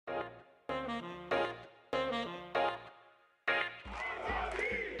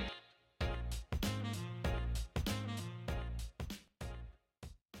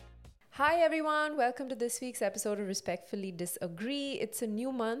Hi everyone, welcome to this week's episode of Respectfully Disagree. It's a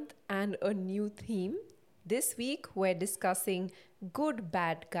new month and a new theme. This week we're discussing good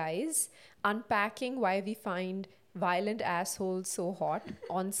bad guys, unpacking why we find violent assholes so hot,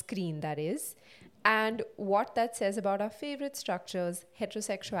 on screen that is, and what that says about our favorite structures,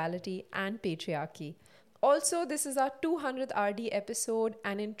 heterosexuality and patriarchy. Also, this is our 200th RD episode,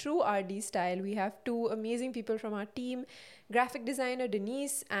 and in true RD style, we have two amazing people from our team, graphic designer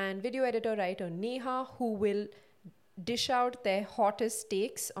Denise and video editor writer Neha, who will dish out their hottest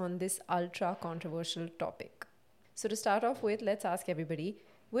takes on this ultra controversial topic. So, to start off with, let's ask everybody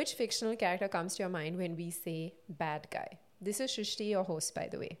which fictional character comes to your mind when we say bad guy? This is Shrishti, your host, by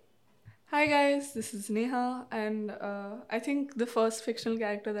the way. Hi guys, this is Neha, and I think the first fictional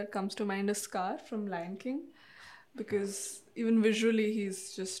character that comes to mind is Scar from Lion King, because even visually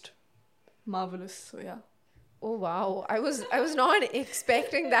he's just marvelous. So yeah. Oh wow, I was not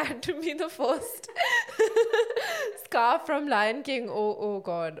expecting that to be the first scarf from Lion King. Oh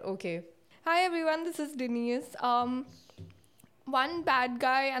god. Okay. Hi everyone, this is Denise. One bad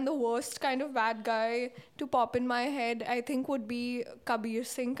guy and the worst kind of bad guy to pop in my head, I think, would be Kabir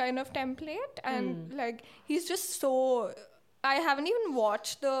Singh kind of template, and like he's just so. I haven't even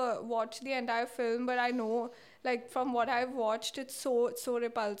watched the entire film, but I know, like, from what I've watched, it's so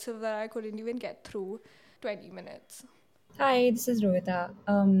repulsive that I couldn't even get through 20 minutes. Hi, this is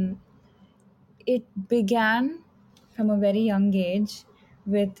Rohitha. It began from a very young age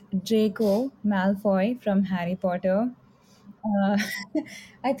with Draco Malfoy from Harry Potter. Uh,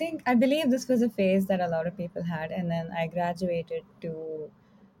 I believe this was a phase that a lot of people had, and then I graduated to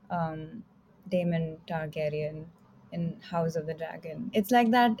um, Daemon Targaryen in House of the Dragon. It's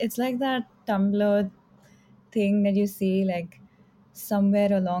like that. It's like that Tumblr thing that you see, like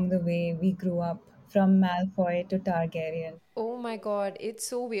somewhere along the way we grew up from Malfoy to Targaryen. Oh my god, it's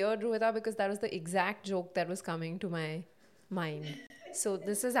so weird, Rohita, because that was the exact joke that was coming to my mind. So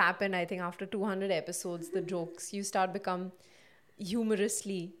this has happened, I think, after 200 episodes, the jokes you start become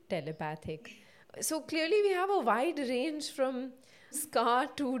humorously telepathic. So clearly we have a wide range from Scar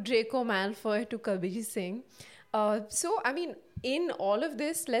to Draco Malfoy to Kabir Singh. So I mean, in all of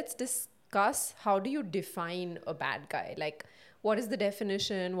this, let's discuss how do you define a bad guy? Like, what is the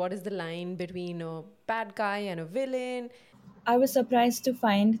definition? What is the line between a bad guy and a villain? I was surprised to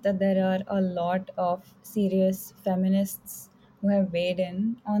find that there are a lot of serious feminists who have weighed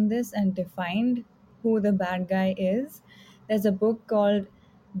in on this and defined who the bad guy is. There's a book called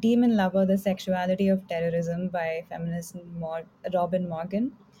Demon Lover: The Sexuality of Terrorism by feminist Robin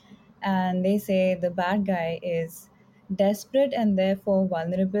Morgan, and they say the bad guy is desperate and therefore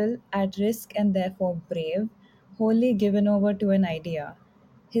vulnerable, at risk and therefore brave, wholly given over to an idea.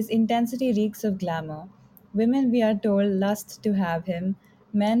 His intensity reeks of glamour. Women, we are told, lust to have him.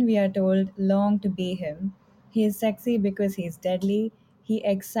 Men, we are told, long to be him. He is sexy because he is deadly. He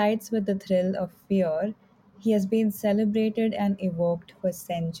excites with the thrill of fear. He has been celebrated and evoked for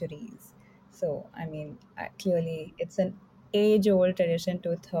centuries. So, I mean, clearly, it's an age old tradition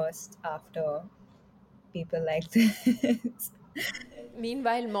to thirst after people like this.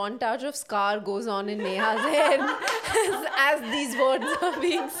 Meanwhile, montage of Scar goes on in Neha's head as these words are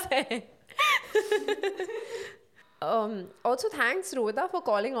being said. Also, thanks, Rhoda, for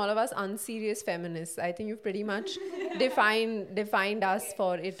calling all of us unserious feminists. I think you've pretty much defined us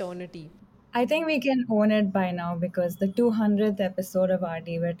for eternity. I think we can own it by now because the 200th episode of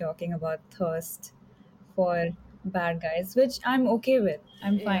RD, we're talking about thirst for bad guys, which I'm okay with.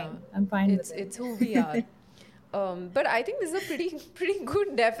 I'm Yeah, fine. I'm fine with it's it. who we are. But I think this is a pretty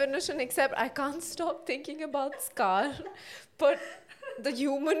good definition. Except I can't stop thinking about Scar, but the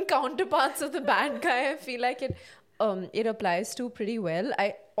human counterparts of the bad guy, I feel like it applies to pretty well.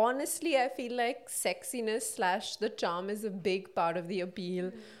 I feel like sexiness slash the charm is a big part of the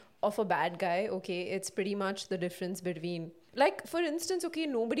appeal of a bad guy. Okay, it's pretty much the difference between, like, for instance, okay,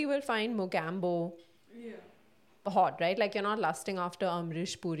 nobody will find Mogambo hot, right? Like, you're not lusting after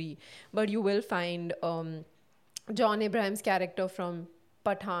Amrish Puri, but you will find John Abraham's character from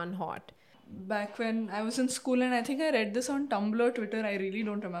Pathan hot. Back when I was in school, and I think I read this on Tumblr, Twitter, I really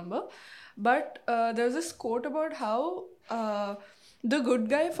don't remember. But there was this quote about how the good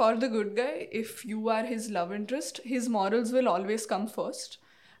guy, for the good guy, if you are his love interest, his morals will always come first.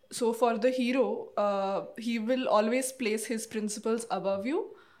 So for the hero, he will always place his principles above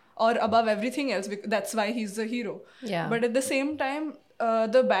you or above everything else. That's why he's the hero. Yeah. But at the same time,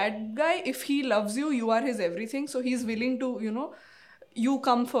 the bad guy, if he loves you, you are his everything. So he's willing to, you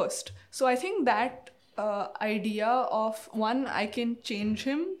come first. So I think that idea of one, I can change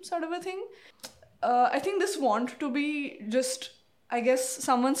him sort of a thing. I think this want to be just I guess,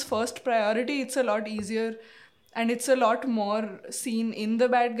 someone's first priority, it's a lot easier and it's a lot more seen in the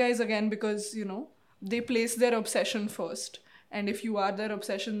bad guys again because, they place their obsession first. And if you are their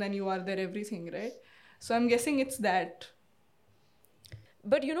obsession, then you are their everything, right? So I'm guessing it's that.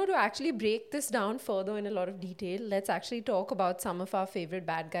 But to actually break this down further in a lot of detail, let's actually talk about some of our favorite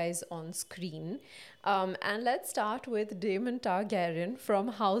bad guys on screen. And let's start with Daemon Targaryen from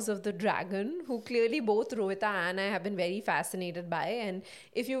House of the Dragon, who clearly both Rohitha and I have been very fascinated by. And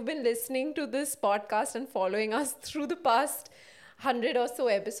if you've been listening to this podcast and following us through the past 100 or so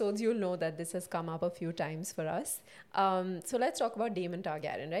episodes, you'll know that this has come up a few times for us. So let's talk about Daemon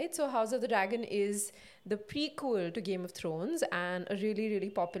Targaryen, right? So House of the Dragon is the prequel to Game of Thrones and a really,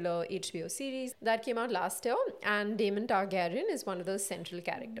 really popular HBO series that came out last year. And Daemon Targaryen is one of those central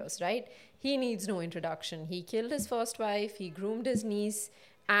characters, right? He needs no introduction. He killed his first wife, he groomed his niece,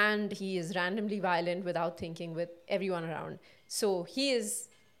 and he is randomly violent without thinking with everyone around. So he is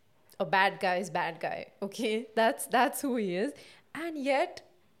a bad guy's bad guy, okay? That's who he is. And yet,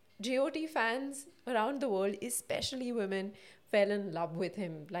 GOT fans around the world, especially women, fell in love with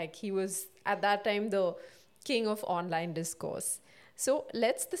him. Like, he was, at that time, the king of online discourse. So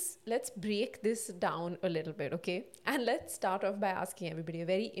let's break this down a little bit, okay? And let's start off by asking everybody a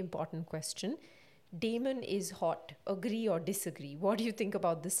very important question. Daemon is hot. Agree or disagree? What do you think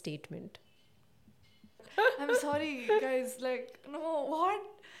about this statement? I'm sorry, guys. Like, no, what?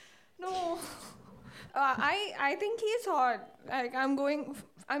 No. I think he's hot. Like, I'm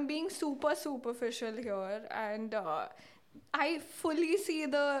being super superficial here, and I fully see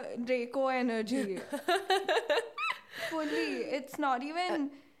the Draco energy. Fully. It's not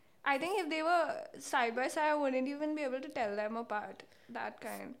even. I think if they were side by side, I wouldn't even be able to tell them apart. That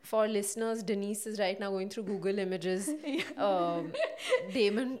kind. For listeners, Denise is right now going through Google Images, Daemon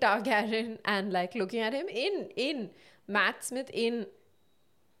Targaryen, and like looking at him in Matt Smith in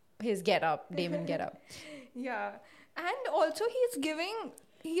his Daemon get up. Yeah, and also he's giving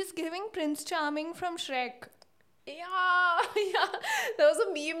Prince Charming from Shrek. Yeah. There was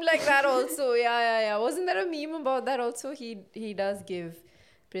a meme like that also. Yeah. Wasn't there a meme about that also? He does give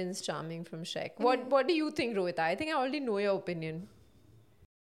Prince Charming from Shrek. What do you think, Rohitha? I think I already know your opinion.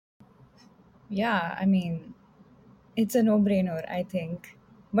 Yeah, I mean, it's a no-brainer, I think.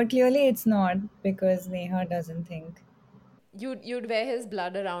 But clearly it's not because Neha doesn't think. You'd wear his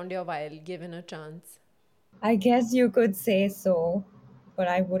blood around your vial given a chance. I guess you could say so, but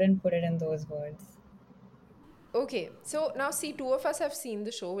I wouldn't put it in those words. Okay, so now see, two of us have seen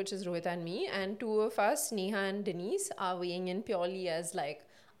the show, which is Rohit and me, and two of us, Neha and Denise, are weighing in purely as like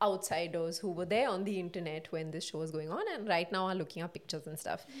outsiders who were there on the internet when this show was going on and right now are looking up pictures and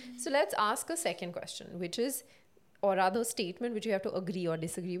stuff. So let's ask a second question, which is, or rather statement which you have to agree or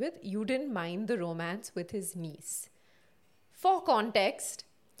disagree with. You didn't mind the romance with his niece. For context,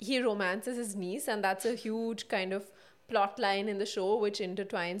 he romances his niece, and that's a huge kind of plot line in the show which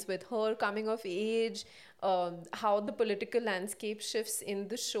intertwines with her coming of age, how the political landscape shifts in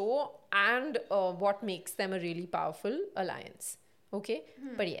the show, and what makes them a really powerful alliance. Okay,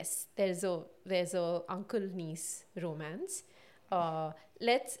 but yes, there's a uncle niece romance.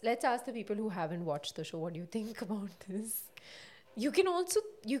 Let's ask the people who haven't watched the show, what do you think about this? You can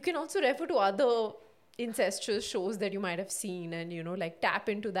also refer to other incestuous shows that you might have seen and like tap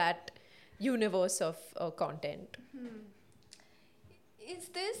into that universe of content. Is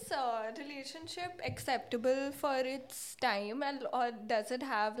this relationship acceptable for its time, or does it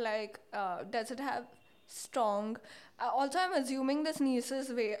have strong? Also, I'm assuming this niece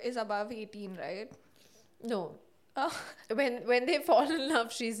is above 18, right? No, Oh. when they fall in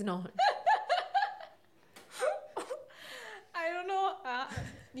love, she's not. I don't know.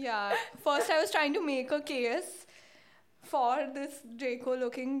 Yeah. First, I was trying to make a case for this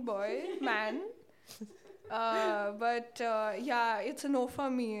Draco-looking man. But yeah, it's a no for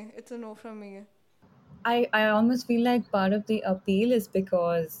me. It's a no from me. I almost feel like part of the appeal is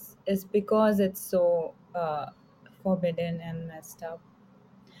because it's so forbidden and messed up.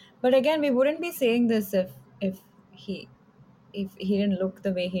 But again, we wouldn't be saying this if he if he didn't look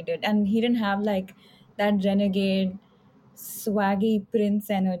the way he did, and he didn't have like that renegade, swaggy prince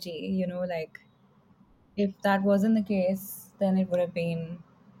energy. Like if that wasn't the case, then it would have been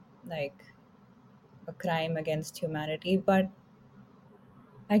like a crime against humanity. But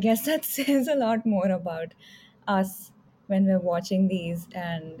I guess that says a lot more about us when we're watching these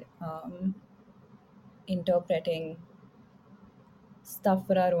and interpreting stuff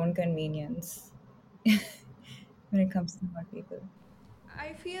for our own convenience when it comes to hot people.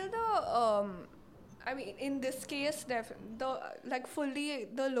 I feel I mean, in this case, the like fully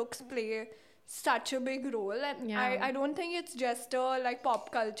the looks play such a big role, and Yeah. I don't think it's just a like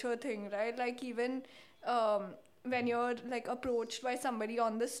pop culture thing, right? Like even when you're like approached by somebody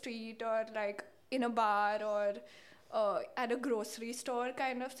on the street or like in a bar or at a grocery store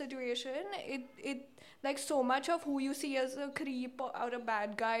kind of situation, it like so much of who you see as a creep or a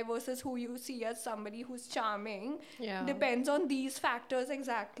bad guy versus who you see as somebody who's charming Yeah. depends on these factors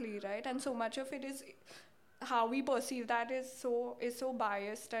exactly, right? And so much of it is how we perceive that is so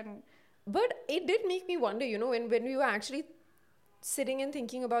biased. And But it did make me wonder, when we were actually sitting and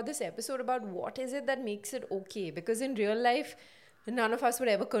thinking about this episode, about what is it that makes it okay, because in real life none of us would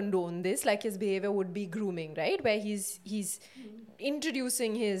ever condone this. Like, his behavior would be grooming, right, where he's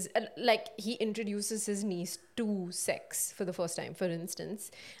introducing his like he introduces his niece to sex for the first time, for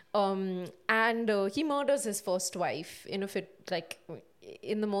instance, and he murders his first wife in a fit, like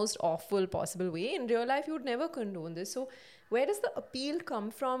in the most awful possible way. In real life you would never condone this. So where does the appeal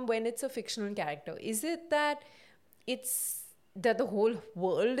come from when it's a fictional character? Is it that it's that the whole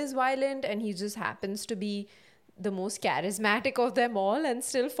world is violent and he just happens to be the most charismatic of them all and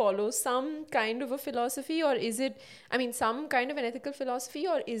still follows some kind of a philosophy? Or is it, I mean, some kind of an ethical philosophy?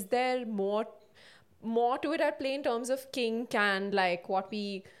 Or is there more to it at play in terms of kink and like what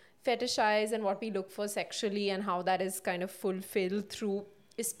we fetishize and what we look for sexually, and how that is kind of fulfilled through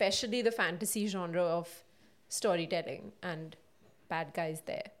especially the fantasy genre of storytelling and bad guys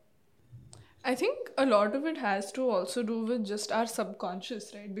there? I think a lot of it has to also do with just our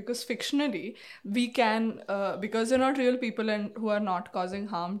subconscious, right? Because fictionally, we can, because they're not real people and who are not causing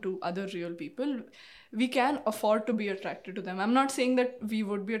harm to other real people, we can afford to be attracted to them. I'm not saying that we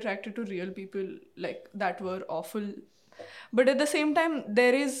would be attracted to real people like that were awful, but at the same time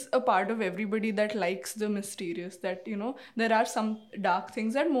there is a part of everybody that likes the mysterious, that there are some dark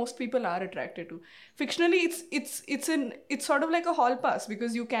things that most people are attracted to. Fictionally, it's sort of like a hall pass,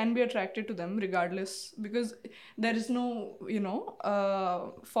 because you can be attracted to them regardless, because there is no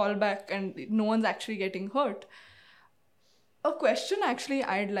fallback and no one's actually getting hurt. A question actually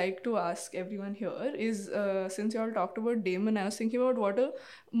I'd like to ask everyone here is, since you all talked about Daemon, I was thinking about what a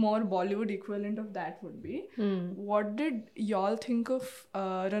more Bollywood equivalent of that would be. What did y'all think of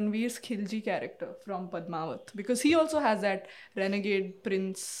Ranveer's Khilji character from Padmavat? Because he also has that renegade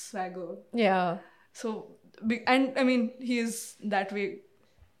prince swagger. Yeah. So, and I mean, he is that way,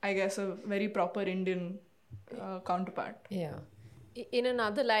 I guess, a very proper Indian counterpart. Yeah. In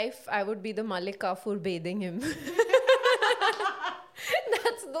another life, I would be the Malik Kafur bathing him.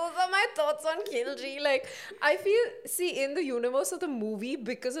 Those are my thoughts on Khilji. Like, I feel, see, in the universe of the movie,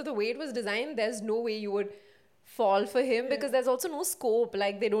 because of the way it was designed, there's no way you would fall for him, because there's also no scope.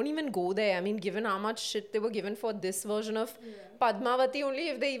 Like, they don't even go there. I mean, given how much shit they were given for this version of Padmavati, only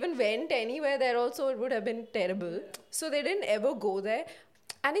if they even went anywhere there also, it would have been terrible. So they didn't ever go there.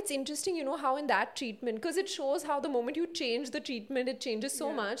 And it's interesting, how in that treatment, because it shows how the moment you change the treatment, it changes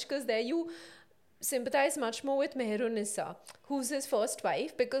so much, because there you sympathize much more with Meherunissa, who's his first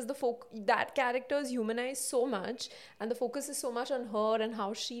wife, because that character is humanized so much, and the focus is so much on her and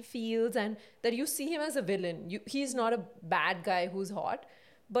how she feels, and that you see him as a villain. He's not a bad guy who's hot.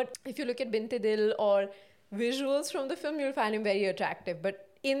 But if you look at Binte Dil or visuals from the film, you'll find him very attractive. But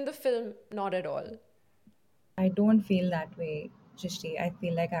in the film, not at all. I don't feel that way, Shrishti. I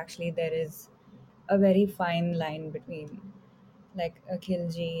feel like actually there is a very fine line between like a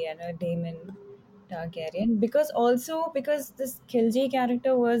Khilji and a Daemon Targaryen, because this Khilji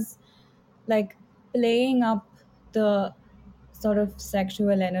character was like playing up the sort of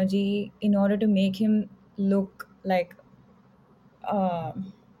sexual energy in order to make him look uh,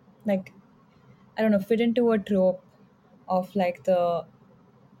 like I don't know, fit into a trope of like the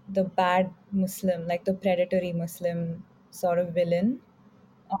bad Muslim, like the predatory Muslim sort of villain.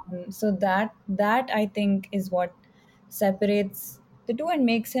 So that I think is what separates the two and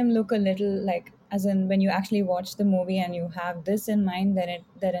makes him look a little like, as in when you actually watch the movie and you have this in mind, then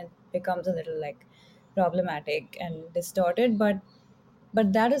it becomes a little like problematic and distorted. But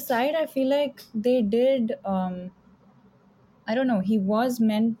that aside, I feel like they did. I don't know. He was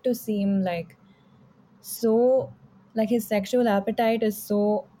meant to seem like so, like his sexual appetite is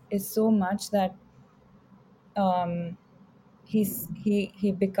so much that um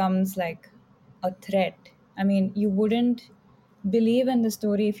he becomes like a threat. I mean, you wouldn't believe in the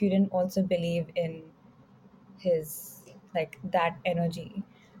story if you didn't also believe in his like that energy.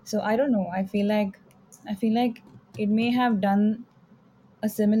 So I don't know. I feel like it may have done a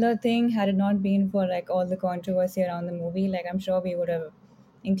similar thing had it not been for like all the controversy around the movie. Like I'm sure we would have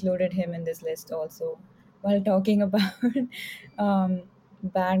included him in this list also while talking about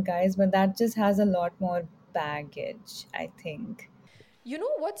bad guys, but that just has a lot more baggage, I think. You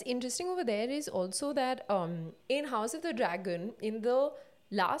know what's interesting over there is also that in House of the Dragon, in the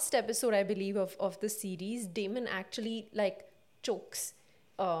last episode, I believe, of the series, Daemon actually like chokes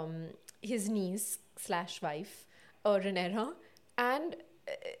um, his niece slash wife, Rhaenyra, and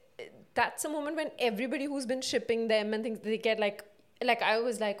that's a moment when everybody who's been shipping them and things, they get like I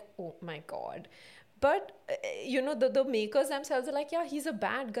was like, oh my god. But the makers themselves are like, yeah, he's a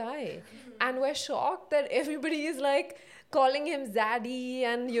bad guy, and we're shocked that everybody is like calling him zaddy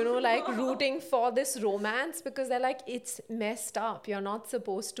and like rooting for this romance, because they're like, it's messed up, you're not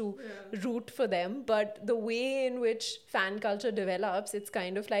supposed to root for them. But the way in which fan culture develops, it's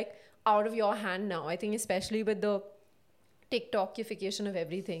kind of like out of your hand now, I think, especially with the TikTokification of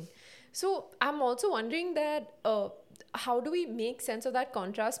everything. So I'm also wondering that how do we make sense of that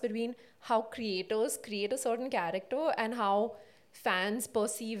contrast between how creators create a certain character and how fans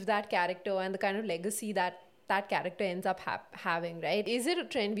perceive that character and the kind of legacy that that character ends up having, right? Is it a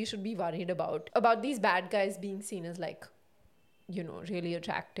trend we should be worried about these bad guys being seen as like, really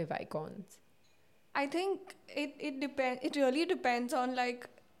attractive icons? I think it really depends on like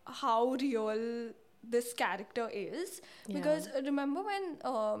how real this character is. Yeah. Because remember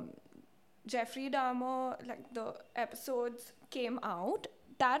when Jeffrey Dahmer, like the episodes came out,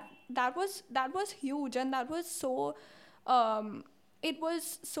 that was huge, and that was so it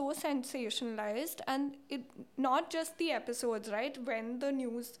was so sensationalized. And it, not just the episodes, right? When the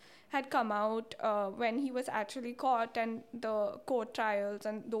news had come out, when he was actually caught and the court trials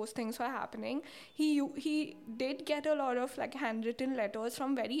and those things were happening, he did get a lot of like handwritten letters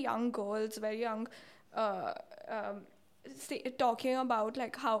from very young girls, very young uh, um, talking about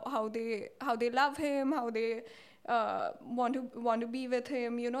like how they love him, how they want to be with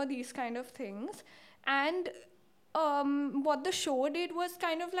him, these kind of things. And what the show did was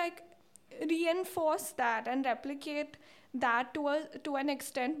kind of like reinforce that and replicate that to an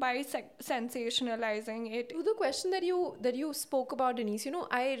extent by sensationalizing it. To the question that you spoke about, Denise,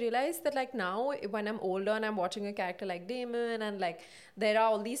 I realized that like now when I'm older and I'm watching a character like Daemon and like there are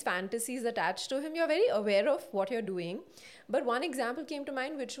all these fantasies attached to him, you're very aware of what you're doing. But one example came to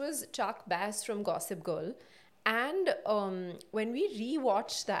mind, which was Chuck Bass from Gossip Girl. And when we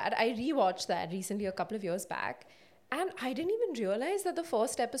I rewatched that recently a couple of years back, and I didn't even realize that the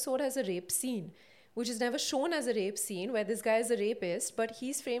first episode has a rape scene, which is never shown as a rape scene, where this guy is a rapist, but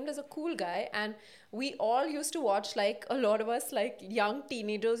he's framed as a cool guy. And we all used to watch, like a lot of us, like young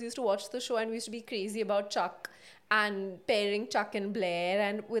teenagers, used to watch the show, and we used to be crazy about Chuck and pairing Chuck and Blair,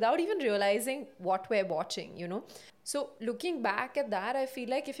 and without even realizing what we're watching. So looking back at that, I feel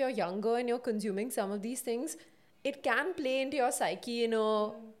like if you're younger and you're consuming some of these things, it can play into your psyche in a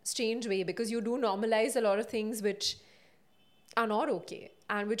strange way, because you do normalize a lot of things which are not okay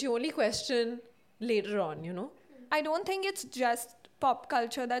and which you only question later on. I don't think it's just pop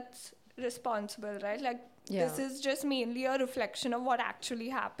culture that's responsible, right? Like, this is just mainly a reflection of what actually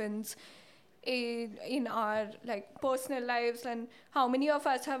happens in our like personal lives, and how many of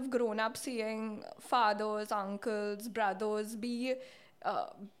us have grown up seeing fathers, uncles, brothers be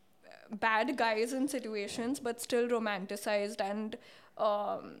bad guys in situations, but still romanticized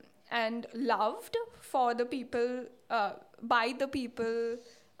and loved for the people, by the people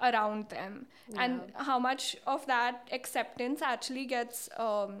around them. And how much of that acceptance actually gets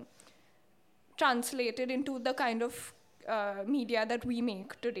translated into the kind of media that we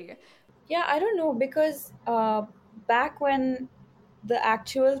make today. Yeah, I don't know, because back when the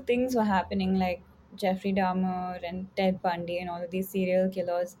actual things were happening, like Jeffrey Dahmer and Ted Bundy and all of these serial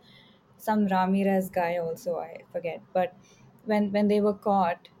killers, some Ramirez guy also, I forget. But when they were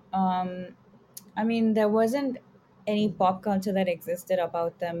caught, I mean, there wasn't any pop culture that existed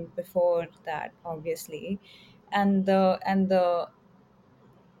about them before that, obviously, and the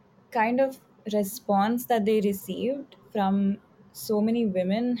kind of response that they received from so many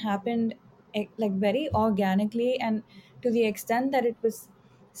women happened like very organically, and to the extent that it was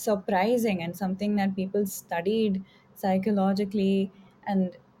surprising and something that people studied psychologically.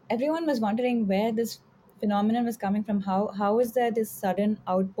 And everyone was wondering where this phenomenon was coming from. How is there this sudden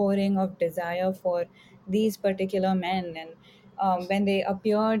outpouring of desire for these particular men? And when they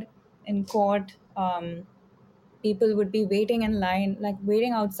appeared in court, people would be waiting in line, like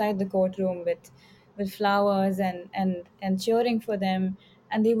waiting outside the courtroom with flowers and cheering for them.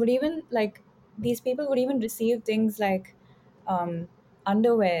 And they would even like, these people would even receive things like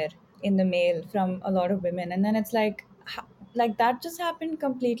underwear in the mail from a lot of women. And then it's like like that just happened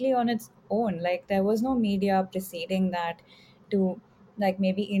completely on its own. Like there was no media preceding that to like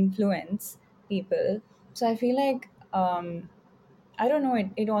maybe influence people. So I feel like I don't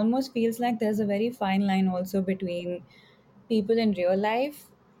know, it almost feels like there's a very fine line also between people in real life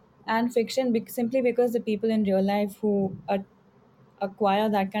and fiction, simply because the people in real life who acquire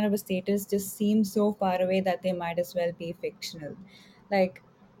that kind of a status just seem so far away that they might as well be fictional. Like,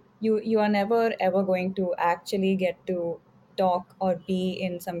 you are never ever going to actually get to talk or be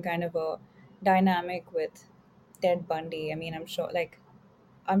in some kind of a dynamic with Ted Bundy. I mean, I'm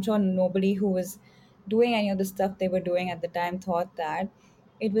sure nobody who was doing any of the stuff they were doing at the time thought that.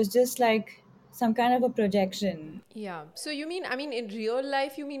 It was just like some kind of a projection. Yeah. So you mean, I mean, in real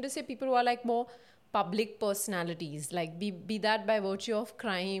life, you mean to say people who are like more public personalities, like be that by virtue of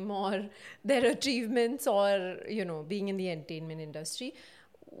crime or their achievements or, you know, being in the entertainment industry.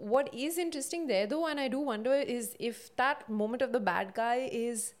 What is interesting there, though, and I do wonder, is if that moment of the bad guy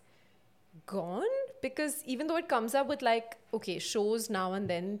is gone, because even though it comes up with like, okay, shows now and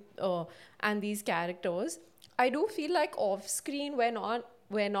then, and these characters, I do feel like off screen we're not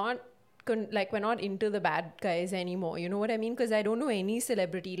into the bad guys anymore, you know what I mean? Because I don't know any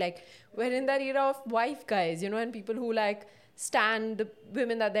celebrity, like we're in that era of wife guys, you know, and people who like stand the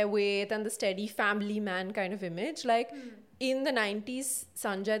women that they're with and the steady family man kind of image. Like in the 90s,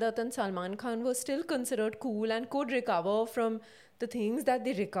 Sanjay Dutt and Salman Khan were still considered cool and could recover from the things that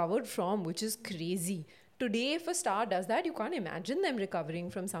they recovered from, which is crazy. Today, if a star does that, you can't imagine them recovering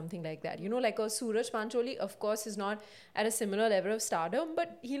from something like that. You know, like a Suraj Pancholi, of course, is not at a similar level of stardom,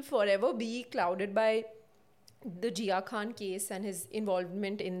 but he'll forever be clouded by the Jia Khan case and his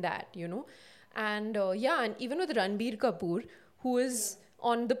involvement in that, you know. And yeah, and even with Ranbir Kapoor, who is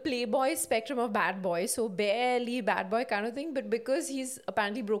on the playboy spectrum of bad boy, so barely bad boy kind of thing, but because he's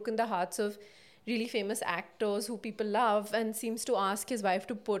apparently broken the hearts of really famous actors who people love and seems to ask his wife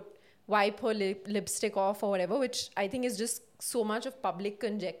to wipe her lipstick off or whatever, which I think is just so much of public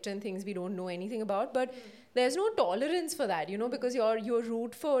conjecture and things we don't know anything about. But there's no tolerance for that, you know, because you're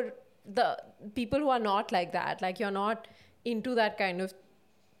root for the people who are not like that. Like, you're not into that kind of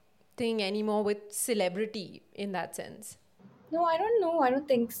thing anymore with celebrity in that sense. No, I don't know. I don't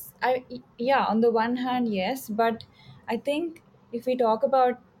think. Yeah, on the one hand, yes, but I think if we talk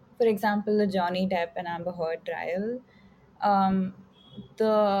about, for example, the Johnny Depp and Amber Heard trial, um,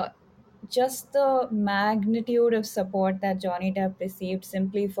 the just the magnitude of support that Johnny Depp received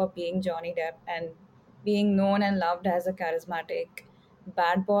simply for being Johnny Depp and being known and loved as a charismatic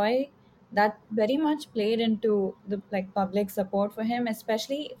bad boy, that very much played into the like public support for him,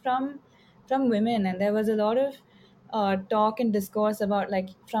 especially from women. And there was a lot of talk and discourse about, like,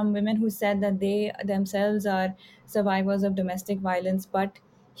 from women who said that they themselves are survivors of domestic violence, but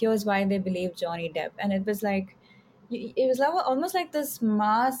here's why they believe Johnny Depp. And it was like, it was like almost like this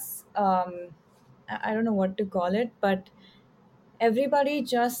mass, I don't know what to call it, but everybody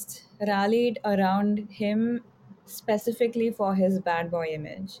just rallied around him specifically for his bad boy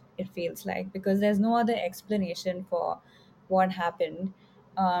image, it feels like, because there's no other explanation for what happened.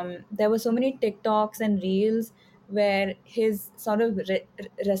 There were so many TikToks and reels where his sort of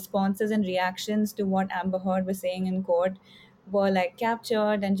responses and reactions to what Amber Heard was saying in court were like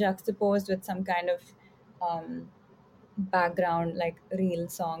captured and juxtaposed with some kind of um, background, like reel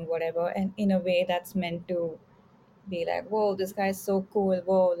song, whatever, and in a way that's meant to be like, whoa, this guy's so cool,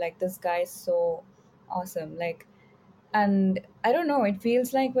 whoa, like this guy's so awesome, like. And I don't know, it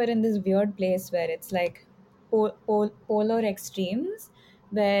feels like we're in this weird place where it's like polar extremes,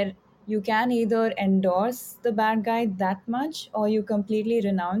 where you can either endorse the bad guy that much or you completely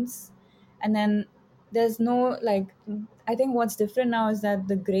renounce. And then there's no, like, I think what's different now is that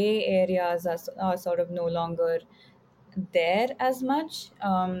the gray areas are sort of no longer there as much.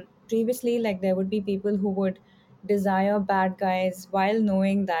 Previously, like, there would be people who would desire bad guys while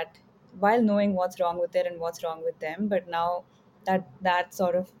knowing what's wrong with it and what's wrong with them. But now that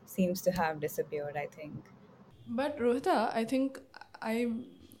sort of seems to have disappeared, I think. But Rohita, I think I'm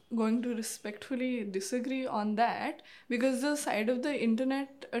going to respectfully disagree on that, because the side of the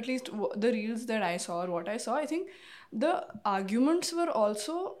internet, at least the reels that I saw or what I saw, I think the arguments were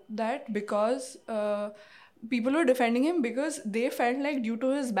also that because people were defending him because they felt like due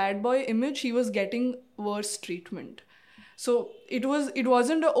to his bad boy image, he was getting worse treatment. So it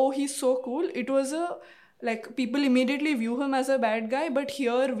wasn't a, oh, he's so cool. It was a, like, people immediately view him as a bad guy, but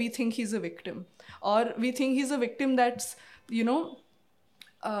here we think he's a victim, or we think he's a victim that's, you know,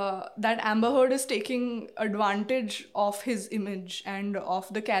 that Amber Heard is taking advantage of his image and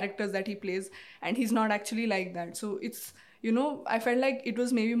of the characters that he plays, and he's not actually like that. So it's, you know, I felt like it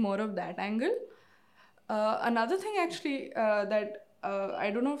was maybe more of that angle. Another thing actually, that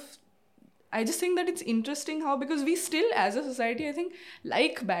I don't know if, I just think that it's interesting how, because we still as a society, I think,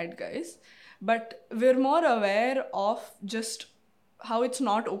 like bad guys, but we're more aware of just how it's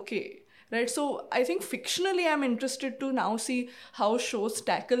not okay. right? So I think fictionally I'm interested to now see how shows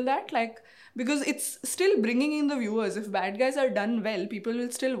tackle that, like, because it's still bringing in the viewers. If bad guys are done well, people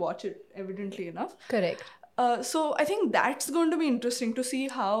will still watch it, evidently enough. Correct. So I think that's going to be interesting to see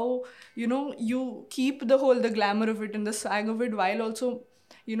how, you keep the glamour of it and the swag of it, while also,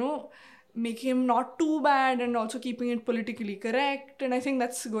 you know making him not too bad and also keeping it politically correct. And I think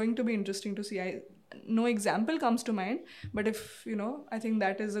that's going to be interesting to see. No example comes to mind, but if I think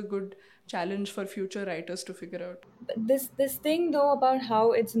that is a good challenge for future writers to figure out. But this thing though about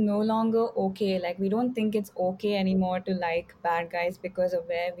how it's no longer okay, like we don't think it's okay anymore to like bad guys because of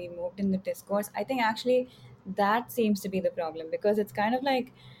where we moved in the discourse. I think actually that seems to be the problem, because it's kind of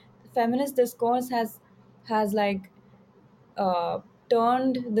like feminist discourse has like uh,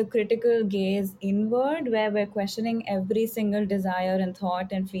 turned the critical gaze inward, where we're questioning every single desire and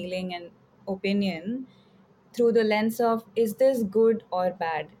thought and feeling and opinion through the lens of, is this good or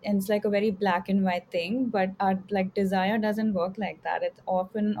bad? And it's like a very black and white thing, but our like desire doesn't work like that. It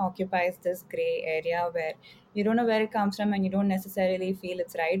often occupies this gray area where you don't know where it comes from and you don't necessarily feel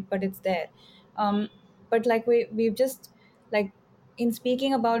it's right, but it's there. um but like we've just like, in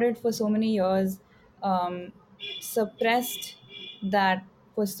speaking about it for so many years, suppressed that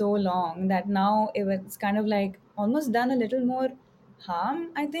for so long that now it's kind of like almost done a little more harm,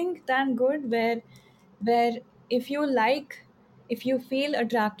 I think, than good. Where if you like, if you feel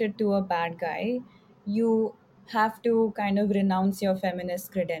attracted to a bad guy, you have to kind of renounce your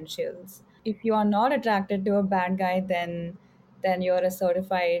feminist credentials. If you are not attracted to a bad guy, then you're a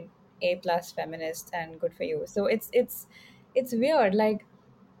certified A plus feminist, and good for you. So it's weird, like,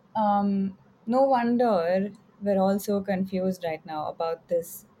 no wonder we're all so confused right now about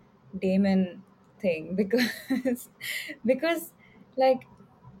this Daemon thing, because because like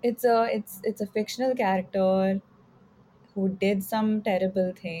it's a fictional character who did some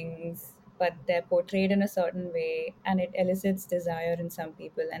terrible things, but they're portrayed in a certain way and it elicits desire in some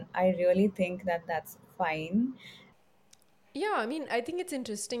people, and I really think that that's fine. Yeah, I mean, I think it's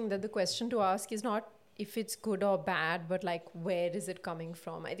interesting that the question to ask is not if it's good or bad, but like where is it coming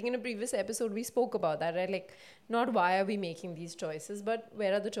from? I think in a previous episode we spoke about that, right? Like, not why are we making these choices, but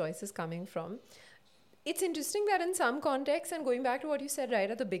where are the choices coming from? It's interesting that in some contexts, and going back to what you said right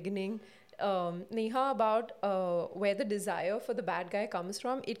at the beginning, Neha, about where the desire for the bad guy comes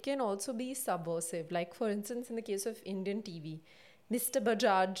from, it can also be subversive. Like, for instance, in the case of Indian TV, Mr.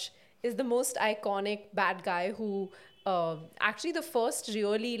 Bajaj is the most iconic bad guy who, actually, the first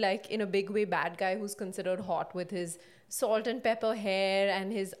really, like, in a big way, bad guy who's considered hot with his salt and pepper hair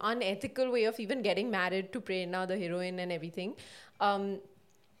and his unethical way of even getting married to Prerna, the heroine, and everything.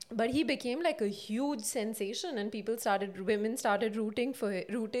 But he became like a huge sensation, and women started rooting for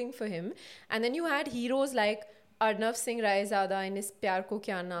him. And then you had heroes like Arnav Singh Raizada in his Pyar Ko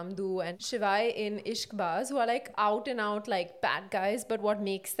Kya Naam Do, and Shivai in Ishqbaz, who are like out and out like bad guys, but what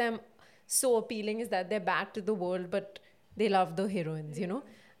makes them so appealing is that they're bad to the world, but they love the heroines.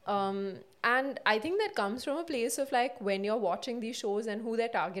 And I think that comes from a place of like, when you're watching these shows and who they're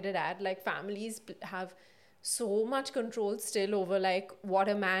targeted at, like families have so much control still over like what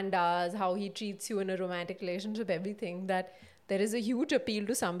a man does, how he treats you in a romantic relationship, everything, that there is a huge appeal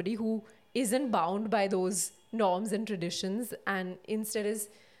to somebody who isn't bound by those norms and traditions, and instead is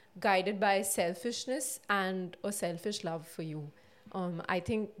guided by selfishness and a selfish love for you. I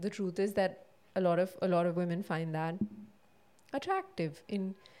think the truth is that a lot of women find that attractive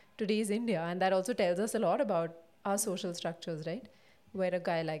in today's India, and that also tells us a lot about our social structures, right? Where a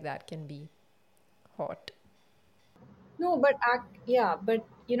guy like that can be hot. No, but yeah, but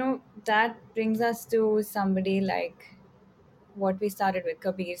that brings us to somebody like what we started with,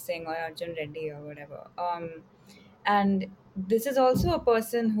 Kabir Singh or Arjun Reddy or whatever. And this is also a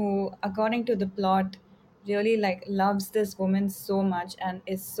person who, according to the plot, really like loves this woman so much and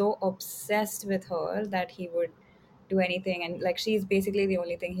is so obsessed with her that he would do anything. And like, she's basically the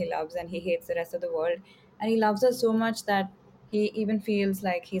only thing he loves, and he hates the rest of the world. And he loves her so much that he even feels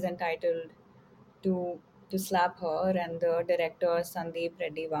like he's entitled to to slap her. And the director Sandeep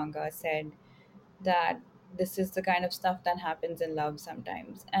Reddy Vanga said that this is the kind of stuff that happens in love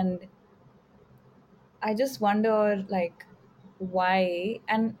sometimes. And I just wonder, like, why.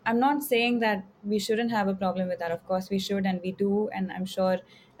 And I'm not saying that we shouldn't have a problem with that. Of course we should, and we do. And I'm sure,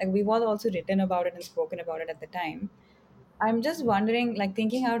 like, we've all also written about it and spoken about it at the time. I'm just wondering, like,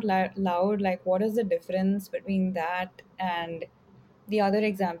 thinking out loud, like, what is the difference between that and the other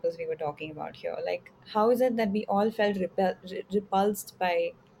examples we were talking about here? Like, how is it that we all felt repulsed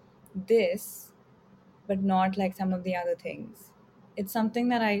by this, but not like some of the other things? It's something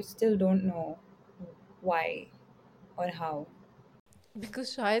that I still don't know why or how.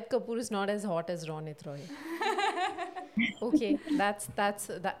 Because Shahid Kapoor is not as hot as Ronit Roy. Okay, that's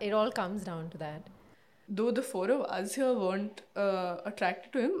that. It all comes down to that. Though the four of us here weren't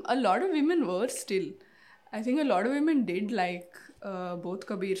attracted to him, a lot of women were still. I think a lot of women did like both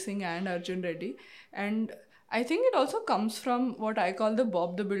Kabir Singh and Arjun Reddy. And I think it also comes from what I call the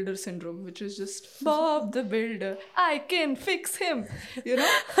Bob the Builder syndrome, which is just Bob the Builder, I can fix him, you know?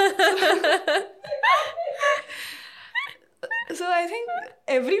 So I think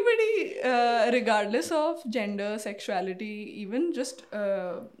everybody, regardless of gender, sexuality, even just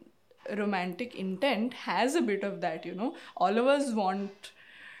romantic intent, has a bit of that, you know. All of us want,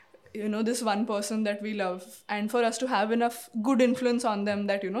 you know, this one person that we love, and for us to have enough good influence on them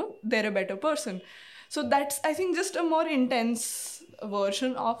that, you know, they're a better person. So that's, I think, just a more intense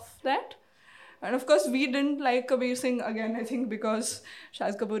version of that. And of course, we didn't like Kabir Singh, again, I think because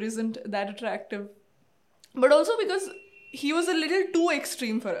Shahid Kapoor isn't that attractive. But also because he was a little too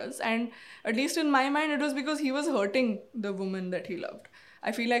extreme for us. And at least in my mind, it was because he was hurting the woman that he loved.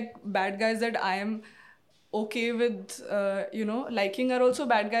 I feel like bad guys that I am okay with, you know, liking are also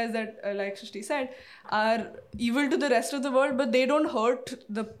bad guys that, like Shrishti said, are evil to the rest of the world, but they don't hurt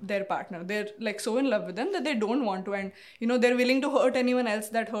their partner. They're like so in love with them that they don't want to. And, you know, they're willing to hurt anyone else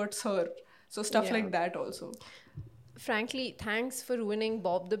that hurts her. So stuff like that also. Frankly, thanks for ruining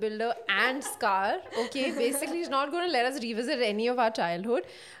Bob the Builder and Scar. Okay, basically, he's not going to let us revisit any of our childhood.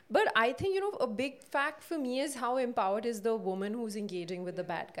 But I think, you know, a big fact for me is how empowered is the woman who's engaging with the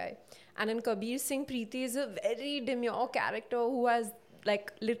bad guy. And in Kabir Singh, Preeti is a very demure character who has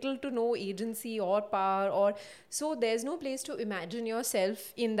like little to no agency or power, or so there's no place to imagine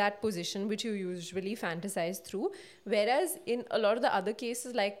yourself in that position, which you usually fantasize through. Whereas in a lot of the other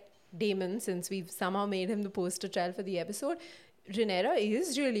cases, like Daemon, since we've somehow made him the poster child for the episode, Rhaenyra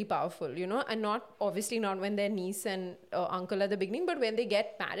is really powerful, you know, and not obviously not when they're niece and uncle at the beginning, but when they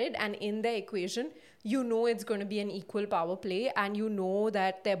get married and in their equation, you know it's going to be an equal power play, and you know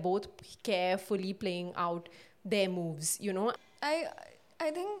that they're both carefully playing out their moves, you know. I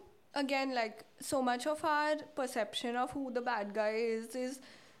think, again, like, so much of our perception of who the bad guy is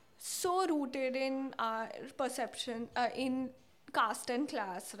so rooted in our perception in caste and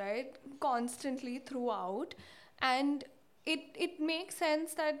class, right? Constantly throughout. And it makes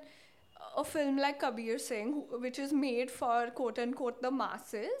sense that a film like Kabir Singh, which is made for quote unquote the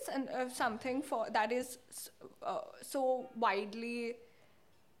masses, and something for that is so widely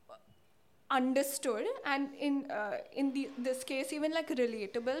understood, and in this case even like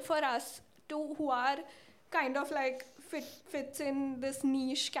relatable for us to who are kind of like fits in this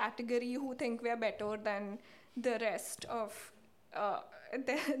niche category, who think we're better than the rest of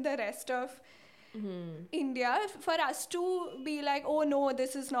the rest of India, for us to be like, oh no,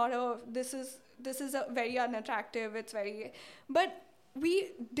 this is a very unattractive, it's very, but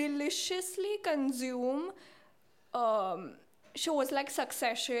we deliciously consume shows like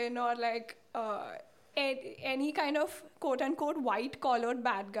Succession or like any kind of quote unquote white collared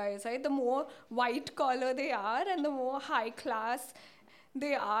bad guys, right? The more white collar they are and the more high class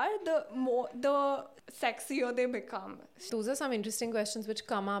they are, the sexier they become. Those are some interesting questions which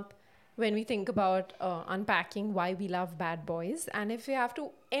come up when we think about unpacking why we love bad boys. And if we have to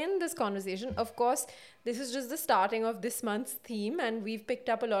end this conversation, of course, this is just the starting of this month's theme, and we've picked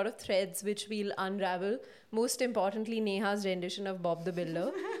up a lot of threads which we'll unravel. Most importantly, Neha's rendition of Bob the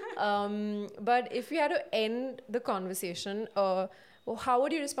Builder. But if we had to end the conversation, how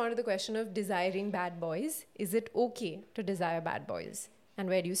would you respond to the question of desiring bad boys? Is it okay to desire bad boys? And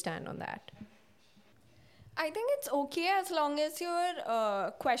where do you stand on that? I think it's okay as long as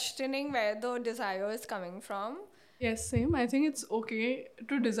you're questioning where the desire is coming from. Yes, same. I think it's okay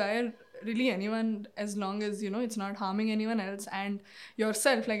to desire really anyone as long as, you know, it's not harming anyone else and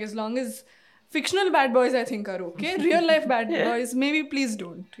yourself. Like, as long as fictional bad boys, I think, are okay. Real life bad boys, maybe please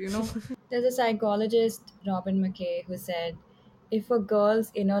don't, you know. There's a psychologist, Robin McKay, who said, if a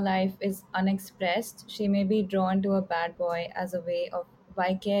girl's inner life is unexpressed, she may be drawn to a bad boy as a way of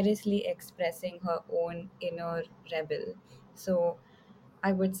vicariously expressing her own inner rebel. So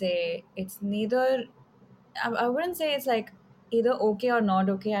I would say it's neither, I wouldn't say it's like either okay or not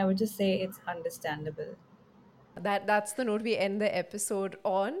okay. I would just say it's understandable. That's the note we end the episode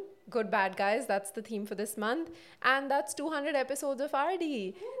on. Good bad guys, that's the theme for this month, and that's 200 episodes of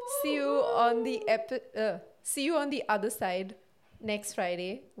RD. See you on the other side next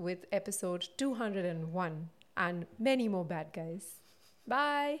Friday with episode 201 and many more bad guys.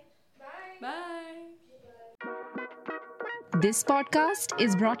 Bye. Bye. This podcast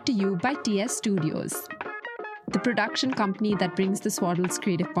is brought to you by TS Studios, the production company that brings the Swaddle's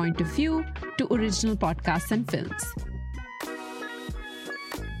creative point of view to original podcasts and films.